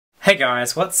Hey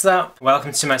guys, what's up?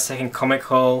 Welcome to my second comic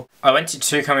haul. I went to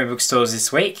 2 comic book stores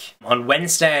this week. On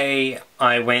Wednesday,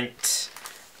 I went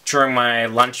during my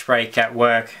lunch break at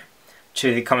work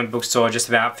to the comic book store just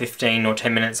about 15 or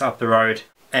 10 minutes up the road.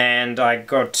 And I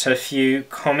got a few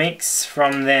comics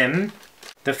from them.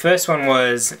 The first one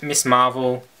was Miss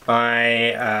Marvel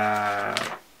by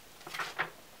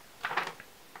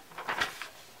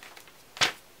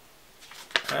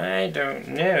I don't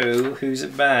know who's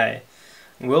it by.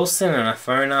 Wilson and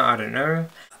Afona, I don't know.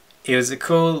 It was a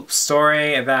cool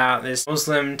story about this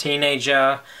Muslim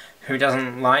teenager who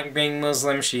doesn't like being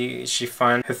Muslim. She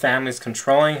finds her family's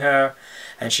controlling her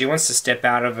and she wants to step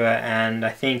out of it, and I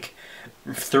think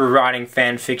through writing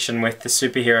fan fiction with the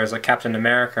superheroes like Captain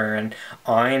America and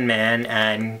Iron Man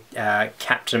and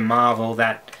Captain Marvel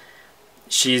that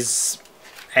she's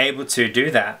able to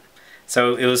do that.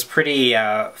 So it was pretty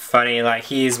funny. Like,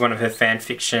 here's one of her fan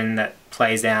fiction that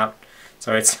plays out.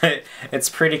 So it's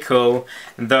pretty cool,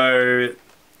 though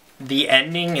the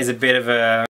ending is a bit of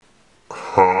a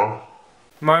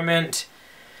moment.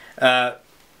 And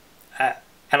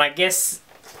I guess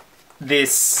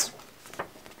this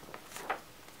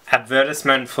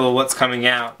advertisement for what's coming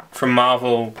out from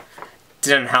Marvel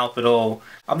didn't help at all.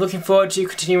 I'm looking forward to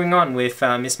continuing on with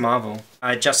Miss Marvel.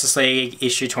 Justice League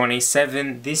issue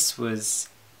 27, this was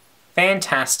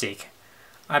fantastic.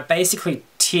 I basically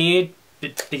teared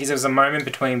because there was a moment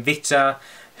between Victor,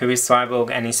 who is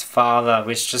Cyborg, and his father,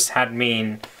 which just had me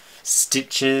in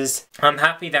stitches. I'm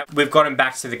happy that we've gotten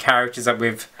back to the characters that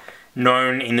we've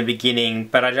known in the beginning,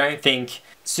 but I don't think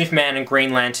Superman and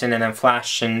Green Lantern and then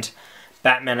Flash and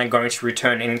Batman are going to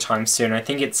return anytime soon. I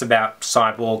think it's about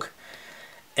Cyborg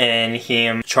and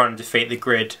him trying to defeat the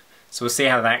Grid. So we'll see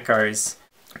how that goes.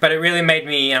 But it really made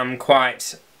me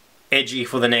quite edgy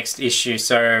for the next issue,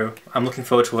 so I'm looking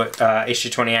forward to it, issue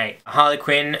 28. Harley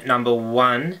Quinn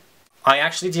 #1. I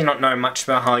actually did not know much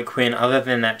about Harley Quinn other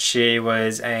than that she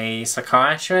was a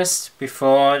psychiatrist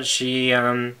before she,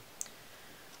 I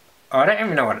don't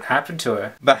even know what happened to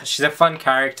her. But she's a fun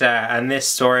character, and this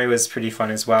story was pretty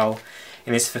fun as well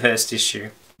in this first issue.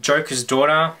 Joker's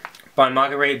Daughter by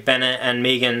Marguerite Bennett and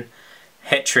Megan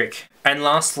Hetrick. And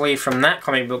lastly, from that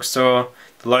comic book store,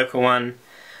 the local one,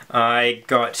 I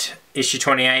got issue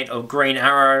 28 of Green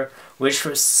Arrow, which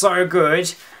was so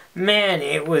good. Man,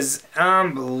 it was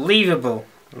unbelievable.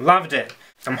 Loved it.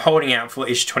 I'm holding out for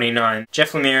issue 29.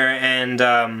 Jeff Lemire and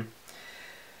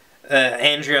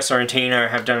Andrea Sorrentino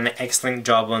have done an excellent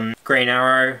job on Green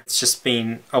Arrow. It's just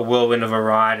been a whirlwind of a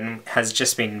ride and has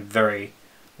just been very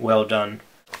well done.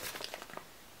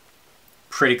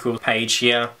 Pretty cool page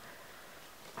here.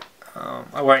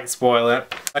 I won't spoil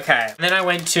it. Okay, and then I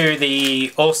went to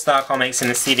the All-Star Comics in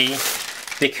the city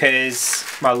because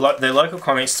the local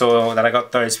comic store that I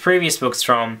got those previous books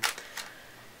from,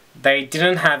 they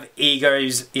didn't have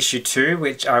Ego's issue 2,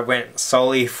 which I went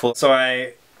solely for. So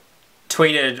I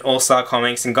tweeted All-Star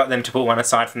Comics and got them to put one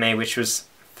aside for me, which was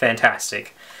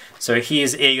fantastic. So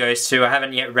here's Ego's 2. I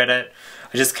haven't yet read it.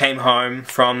 I just came home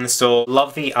from the store.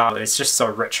 Love the art. It's just so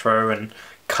retro and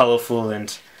colourful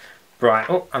and bright.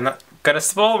 Oh, I'm not gonna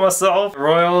spoil myself.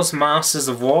 Royals Masters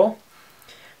of War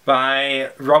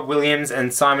by Rob Williams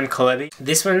and Simon Colebi.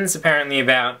 This one's apparently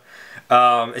about,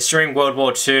 it's during World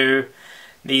War II.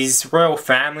 These royal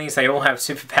families, they all have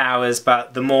superpowers,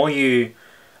 but the more you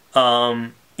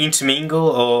intermingle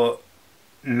or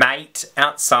mate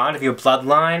outside of your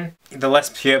bloodline, the less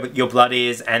pure your blood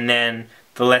is, and then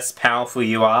the less powerful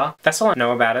you are. That's all I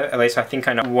know about it. At least I think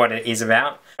I know what it is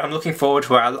about. I'm looking forward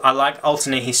to it. I like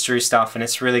alternate history stuff, and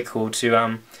it's really cool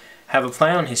to have a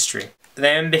play on history.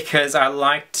 Then, because I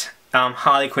liked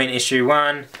Harley Quinn issue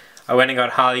 1, I went and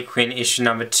got Harley Quinn issue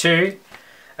 #2.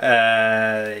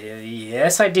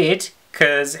 Yes, I did,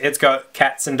 because it's got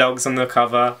cats and dogs on the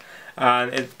cover.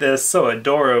 They're so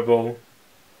adorable.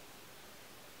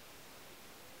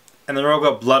 And they're all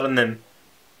got blood on them.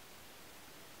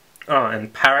 Oh,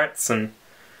 and parrots and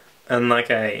like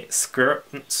a squirrel?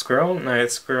 No,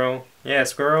 it's squirrel. Yeah,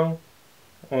 squirrel.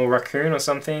 Or raccoon or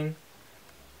something.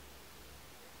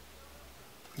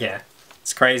 Yeah,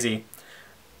 it's crazy.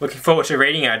 Looking forward to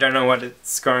reading it. I don't know what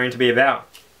it's going to be about.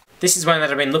 This is one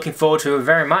that I've been looking forward to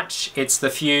very much. It's The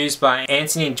Fuse by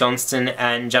Anthony Johnston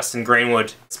and Justin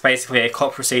Greenwood. It's basically a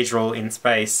cop procedural in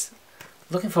space.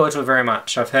 Looking forward to it very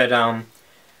much. I've heard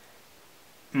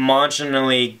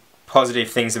marginally positive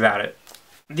things about it.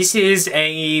 This is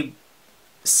a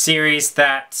series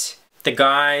that the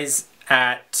guys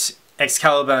at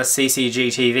Excalibur CCG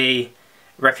TV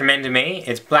recommended me.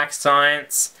 It's black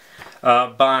science.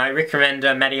 by Rick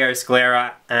Remender, Matteo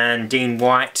Scalera and Dean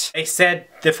White. They said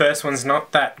the first one's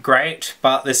not that great,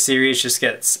 but the series just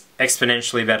gets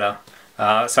exponentially better.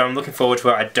 So I'm looking forward to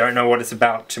it. I don't know what it's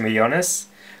about, to be honest,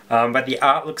 but the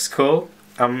art looks cool.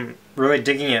 I'm really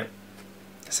digging it.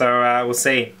 So we'll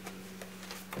see.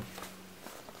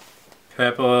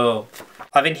 Purple.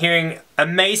 I've been hearing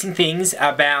amazing things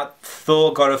about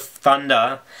Thor God of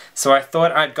Thunder, so I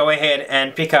thought I'd go ahead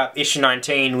and pick up issue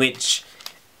 19, which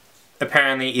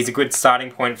apparently is a good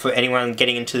starting point for anyone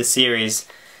getting into the series.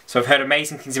 So I've heard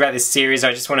amazing things about this series.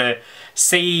 I just want to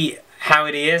see how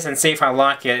it is and see if I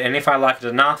like it, and if I like it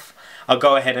enough, I'll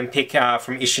go ahead and pick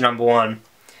from issue number 1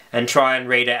 and try and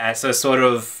read it as a sort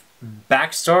of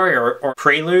backstory or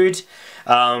prelude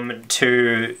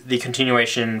to the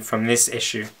continuation from this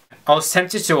issue. I was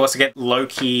tempted to also get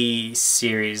Loki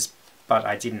series, but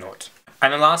I did not.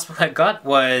 And the last book I got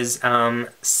was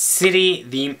City,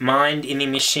 the Mind in the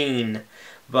Machine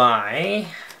by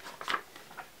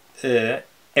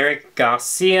Eric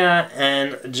Garcia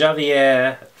and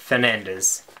Javier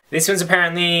Fernandez. This one's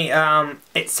apparently,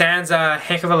 it sounds a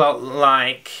heck of a lot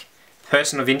like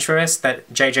Person of Interest,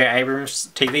 that J.J.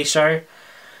 Abrams TV show.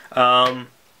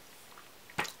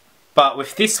 But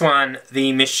with this one,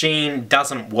 the machine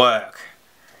doesn't work,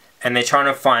 and they're trying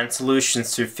to find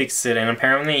solutions to fix it, and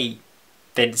apparently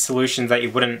they're solutions that you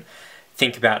wouldn't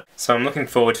think about. So I'm looking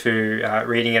forward to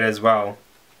reading it as well.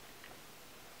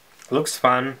 It looks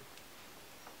fun.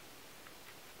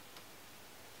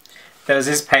 There was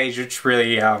this page which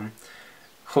really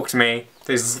hooked me.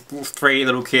 There's 3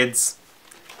 little kids.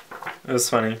 It was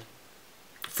funny.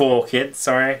 4 kids,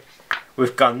 sorry,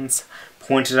 with guns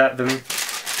pointed at them.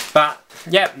 But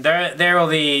yeah, they're all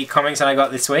the comics that I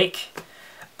got this week.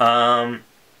 I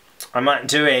might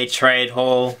do a trade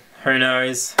haul, who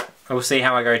knows. We'll see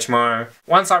how I go tomorrow.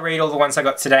 Once I read all the ones I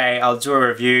got today, I'll do a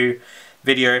review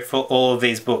video for all of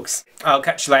these books. I'll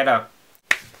catch you later.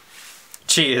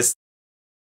 Cheers.